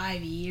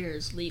 5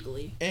 years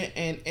legally.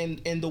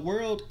 And the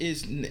world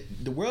is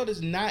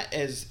not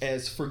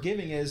as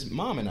forgiving as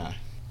mom and I.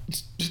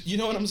 You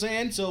know what I'm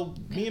saying? So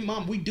me and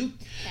mom, we do.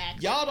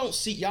 Y'all don't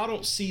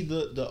see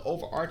the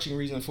overarching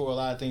reason for a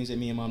lot of things that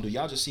me and mom do.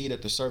 Y'all just see it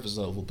at the surface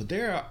level. But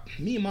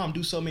me and mom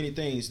do so many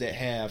things that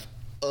have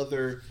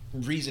other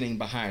reasoning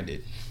behind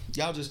it.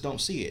 Y'all just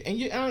don't see it. And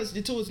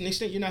to an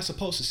extent, you're not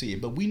supposed to see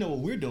it. But we know what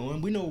we're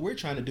doing. We know what we're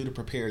trying to do to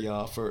prepare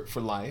y'all for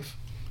life.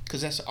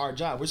 Because that's our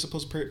job. We're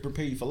supposed to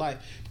prepare you for life.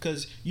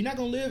 Because you're not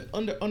going to live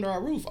under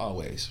our roof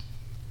always.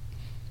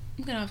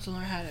 I'm going to have to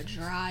learn how to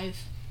drive,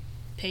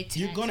 pay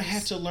taxes. You're going to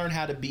have to learn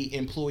how to be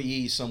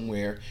employees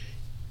somewhere.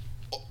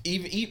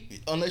 Even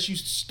unless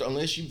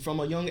you from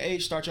a young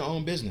age start your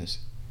own business.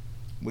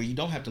 Where you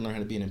don't have to learn how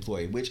to be an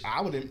employee. Which I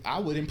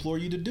would implore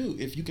you to do.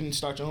 If you can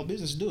start your own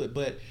business, do it.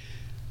 But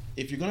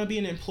if you're going to be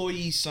an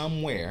employee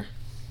somewhere,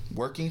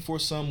 working for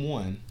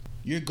someone,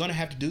 you're going to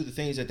have to do the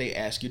things that they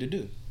ask you to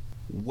do.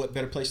 What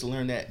better place to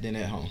learn that than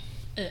at home?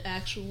 An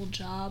actual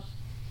job.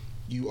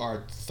 You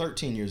are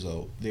 13 years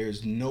old.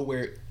 There's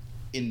nowhere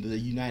in the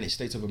United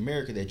States of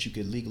America that you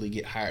could legally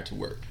get hired to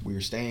work.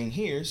 We're staying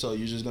here, so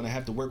you're just going to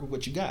have to work with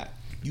what you got.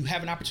 You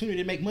have an opportunity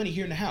to make money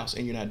here in the house,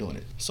 and you're not doing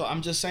it. So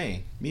I'm just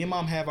saying, me and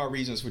mom have our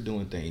reasons for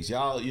doing things.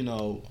 Y'all,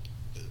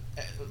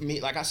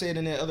 me, like I said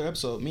in that other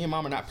episode, me and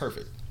mom are not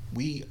perfect.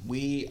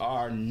 We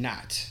are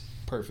not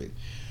perfect.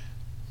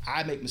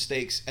 I make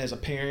mistakes as a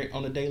parent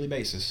on a daily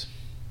basis.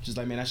 Just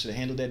like, man, I should have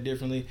handled that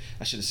differently.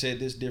 I should have said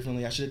this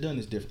differently. I should have done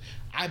this different.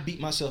 I beat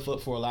myself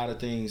up for a lot of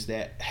things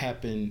that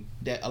happen,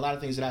 a lot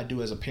of things that I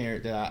do as a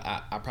parent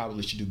that I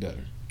probably should do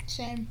better.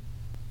 Same.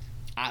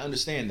 I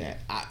understand that.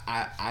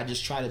 I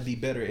just try to be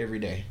better every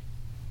day.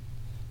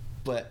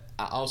 But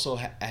I also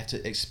have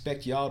to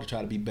expect y'all to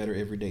try to be better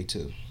every day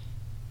too.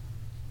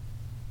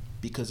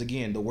 Because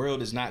again, the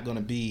world is not going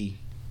to be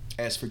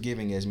as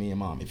forgiving as me and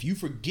mom. If you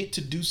forget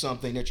to do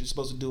something that you're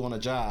supposed to do on a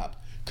job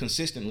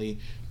consistently,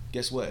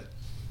 guess what?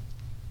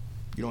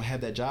 You don't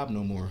have that job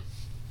no more.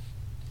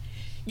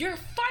 You're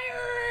fired!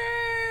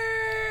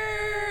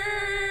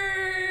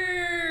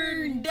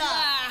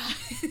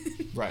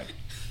 Right.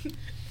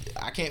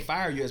 I can't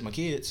fire you as my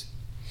kids.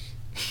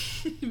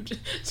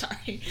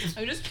 Sorry,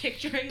 I'm just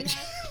picturing that.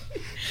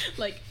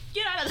 Like,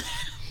 get out of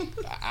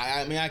that.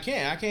 I mean, I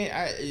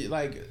can't.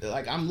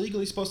 Like, I'm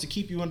legally supposed to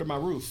keep you under my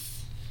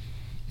roof,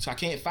 so I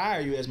can't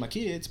fire you as my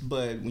kids.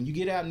 But when you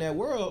get out in that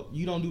world,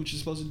 you don't do what you're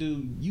supposed to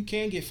do. You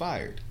can get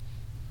fired.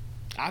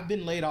 I've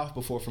been laid off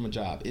before from a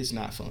job. It's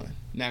not fun.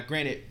 Now,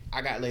 granted,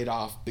 I got laid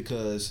off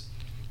because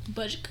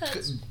budget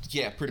cuts.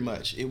 Yeah, pretty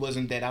much. It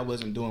wasn't that I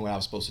wasn't doing what I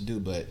was supposed to do,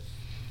 but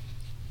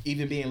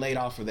even being laid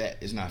off for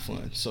that is not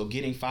fun. So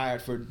getting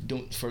fired for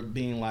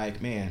being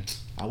like, man,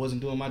 I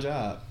wasn't doing my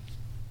job,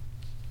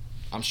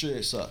 I'm sure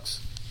it sucks.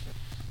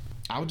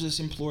 I would just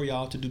implore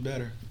y'all to do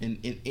better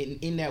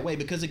in that way,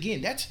 because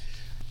again,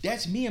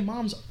 that's me and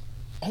mom's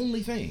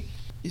only thing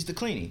is the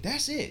cleaning.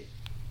 That's it.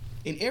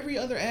 In every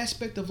other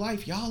aspect of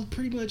life, y'all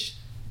pretty much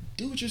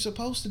do what you're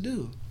supposed to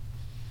do.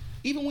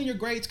 Even when your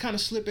grades kind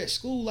of slip at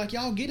school, like,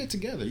 y'all get it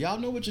together. Y'all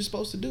know what you're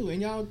supposed to do,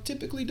 and y'all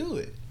typically do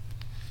it.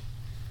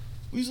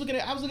 I was looking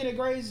at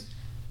grades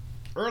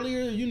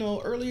earlier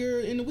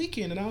in the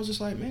weekend, and I was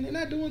just like, man, they're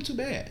not doing too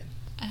bad.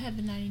 I have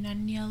a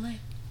 99 in ELA.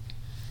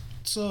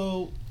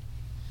 So,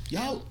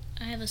 y'all,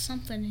 I have a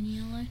something in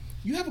ELA.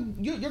 You have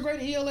your grade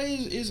in ELA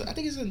is I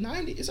think it's a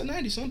 90. It's a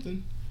 90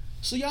 something.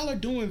 So y'all are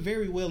doing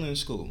very well in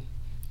school.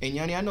 And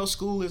Yanni, I know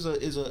school is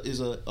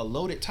a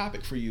loaded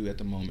topic for you at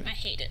the moment. I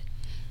hate it.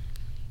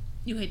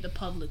 You hate the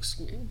public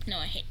school? No,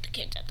 I hate the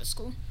kids at the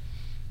school.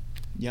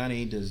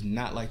 Yanni does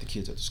not like the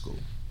kids at the school.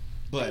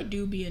 But they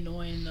do be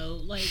annoying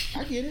though. Like,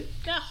 I get it.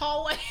 That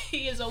hallway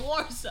is a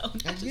war zone.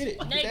 I get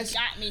it. They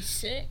got me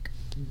sick.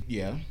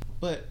 Yeah,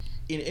 but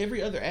in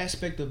every other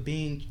aspect of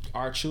being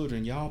our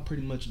children, y'all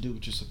pretty much do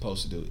what you're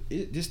supposed to do.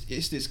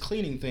 It's this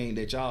cleaning thing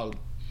that y'all,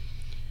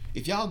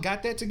 if y'all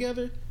got that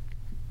together,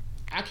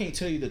 I can't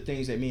tell you the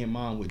things that me and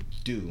mom would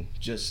do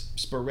just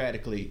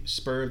sporadically,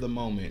 spur of the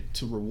moment,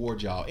 to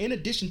reward y'all, in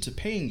addition to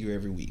paying you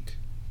every week.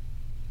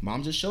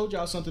 Mom just showed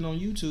y'all something on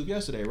YouTube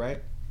yesterday,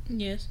 right?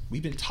 Yes.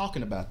 We've been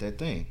talking about that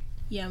thing.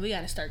 Yeah, we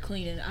gotta start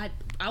cleaning.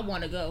 I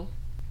want to go.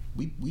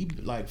 We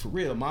like, for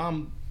real,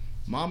 mom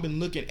been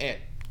looking at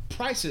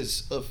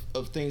prices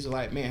of things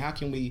like, man, how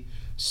can we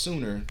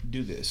sooner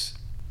do this?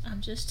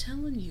 I'm just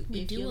telling you,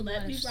 if you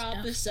let me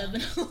rob the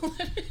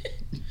 7-Eleven.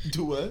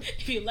 Do what?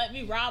 If you let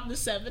me rob the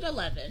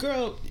 7-Eleven.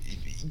 Girl,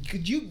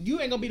 you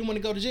ain't gonna be the one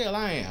to go to jail.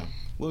 I am.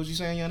 What was you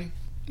saying, Yanni?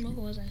 What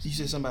was I saying? You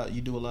said something about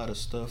you do a lot of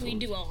stuff. We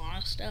do a lot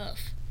of stuff.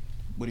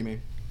 What do you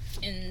mean?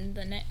 In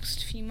the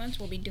next few months,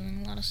 we'll be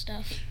doing a lot of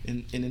stuff.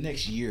 In the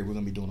next year, we're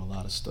gonna be doing a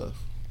lot of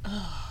stuff.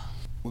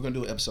 We're gonna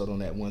do an episode on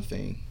that one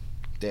thing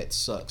that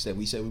sucks that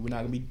we said we were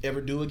not gonna ever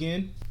do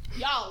again.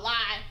 Y'all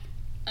lie.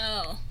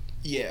 Oh.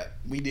 Yeah,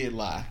 we did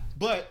lie,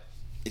 but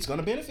it's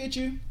gonna benefit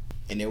you,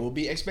 and there will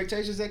be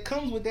expectations that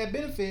comes with that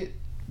benefit.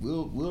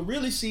 We'll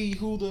really see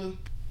who the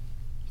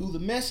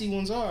messy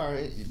ones are,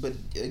 but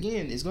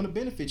again, it's gonna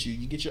benefit you.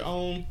 You get your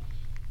own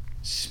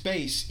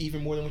space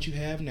even more than what you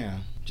have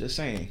now. Just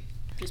saying.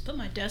 Just put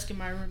my desk in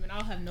my room, and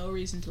I'll have no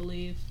reason to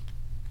leave.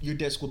 Your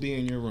desk will be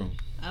in your room.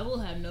 I will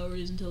have no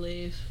reason to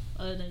leave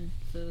other than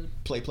food.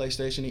 Play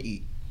PlayStation and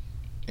eat,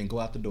 and go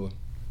out the door.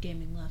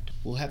 Gaming left.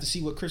 We'll have to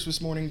see what Christmas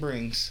morning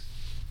brings.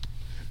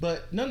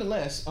 But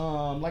nonetheless,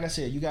 like I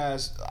said, you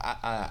guys,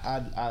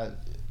 I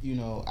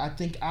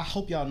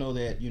hope y'all know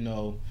that,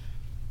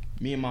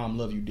 me and mom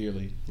love you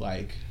dearly.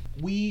 Like,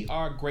 we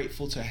are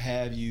grateful to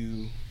have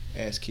you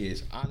as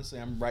kids. Honestly,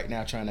 I'm right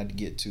now trying not to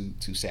get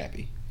too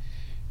sappy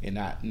and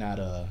not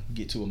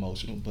get too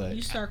emotional. But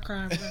you start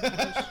crying.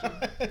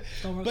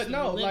 But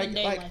no, like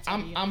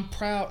I'm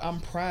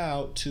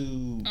proud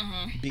to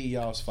be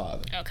y'all's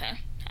father. Okay,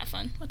 have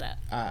fun with that.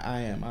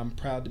 I am. I'm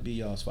proud to be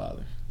y'all's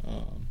father.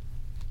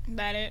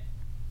 That it?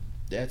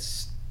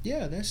 That's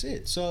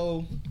it.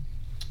 So,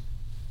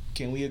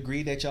 can we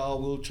agree that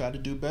y'all will try to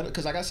do better?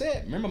 Because like I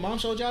said, remember mom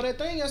showed y'all that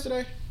thing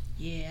yesterday?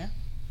 Yeah.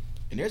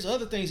 And there's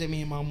other things that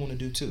me and mom want to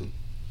do too.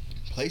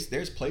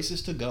 There's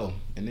places to go,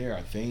 and there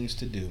are things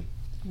to do.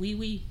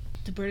 Oui.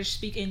 The British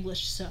speak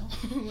English, so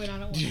we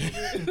don't know what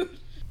to do.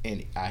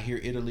 And I hear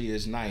Italy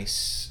is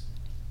nice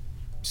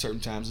certain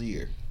times of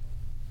year.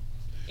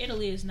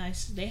 Italy is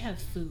nice. They have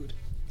food.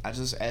 I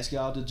just ask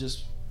y'all to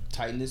just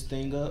tighten this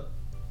thing up,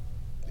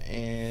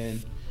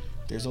 and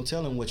there's no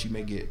telling what you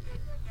may get.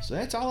 So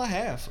that's all I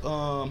have.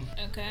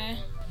 Okay.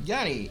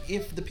 Yanni,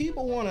 if the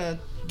people want to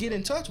get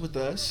in touch with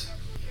us,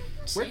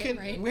 where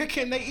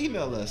can they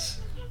email us?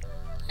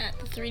 At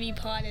the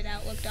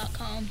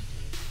 3dpod@outlook.com.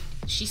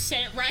 She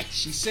said it right.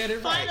 She said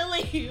it right.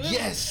 Finally.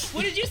 Yes.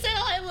 What did you say?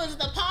 It was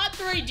the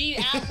pod3d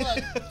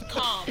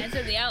outlook.com. I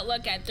said the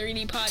outlook at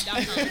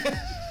 3dpod.com.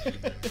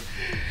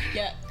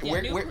 Yeah.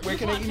 Where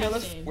can they email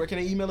us? Where can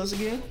they email us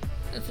again?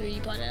 The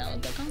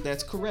 3dpod@outlook.com.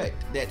 That's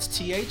correct. That's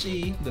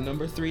THE, the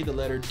number 3, the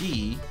letter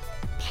D,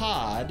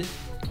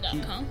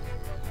 pod.com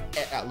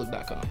at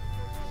outlook.com.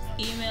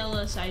 Email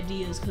us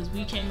ideas, because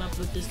we came up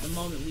with this the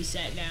moment we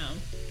sat down.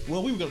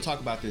 Well, we were going to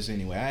talk about this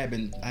anyway. I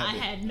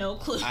had no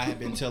clue. I have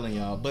been telling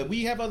y'all, but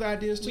we have other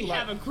ideas too. We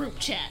have a group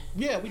chat.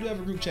 Yeah, we do have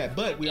a group chat,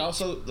 but we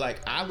also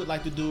I would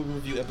like to do a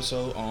review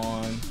episode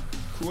on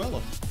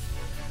Cruella.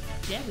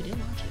 Yeah, we did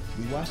watch it.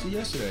 We watched it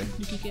yesterday.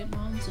 You could get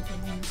mom's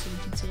opinion so we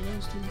can say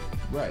those too.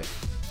 Right.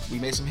 We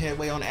made some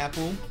headway on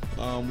Apple.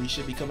 We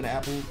should be coming to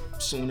Apple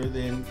sooner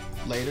than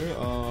later.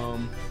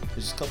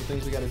 There's a couple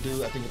things we got to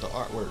do, I think, with the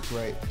artwork,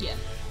 right? Yeah.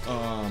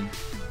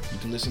 You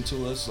can listen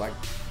to us, like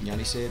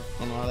Yanni said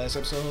on our last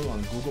episode,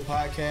 on Google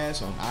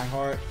Podcasts, on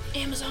iHeart.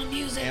 Amazon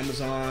Music.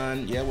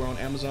 Amazon. Yeah, we're on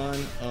Amazon.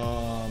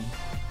 So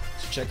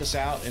check us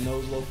out in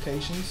those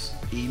locations.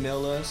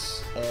 Email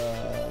us.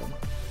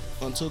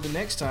 Until the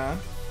next time.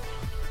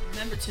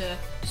 Remember to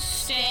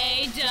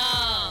stay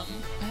dumb.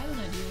 I have an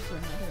idea for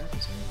another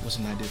episode. What's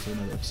an idea for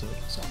another episode?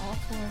 So all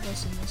 4 of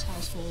us in this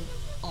household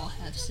all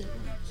have siblings.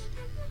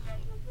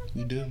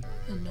 You do?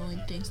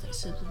 Annoying things that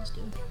siblings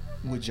do.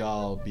 Would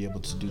y'all be able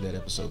to do that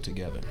episode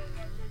together?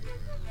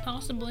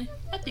 Possibly.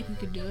 I think we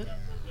could do it.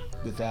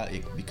 Without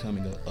it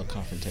becoming a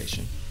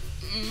confrontation?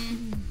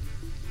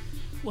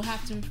 We'll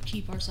have to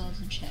keep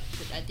ourselves in check,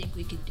 but I think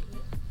we could do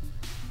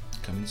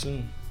it. Coming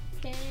soon.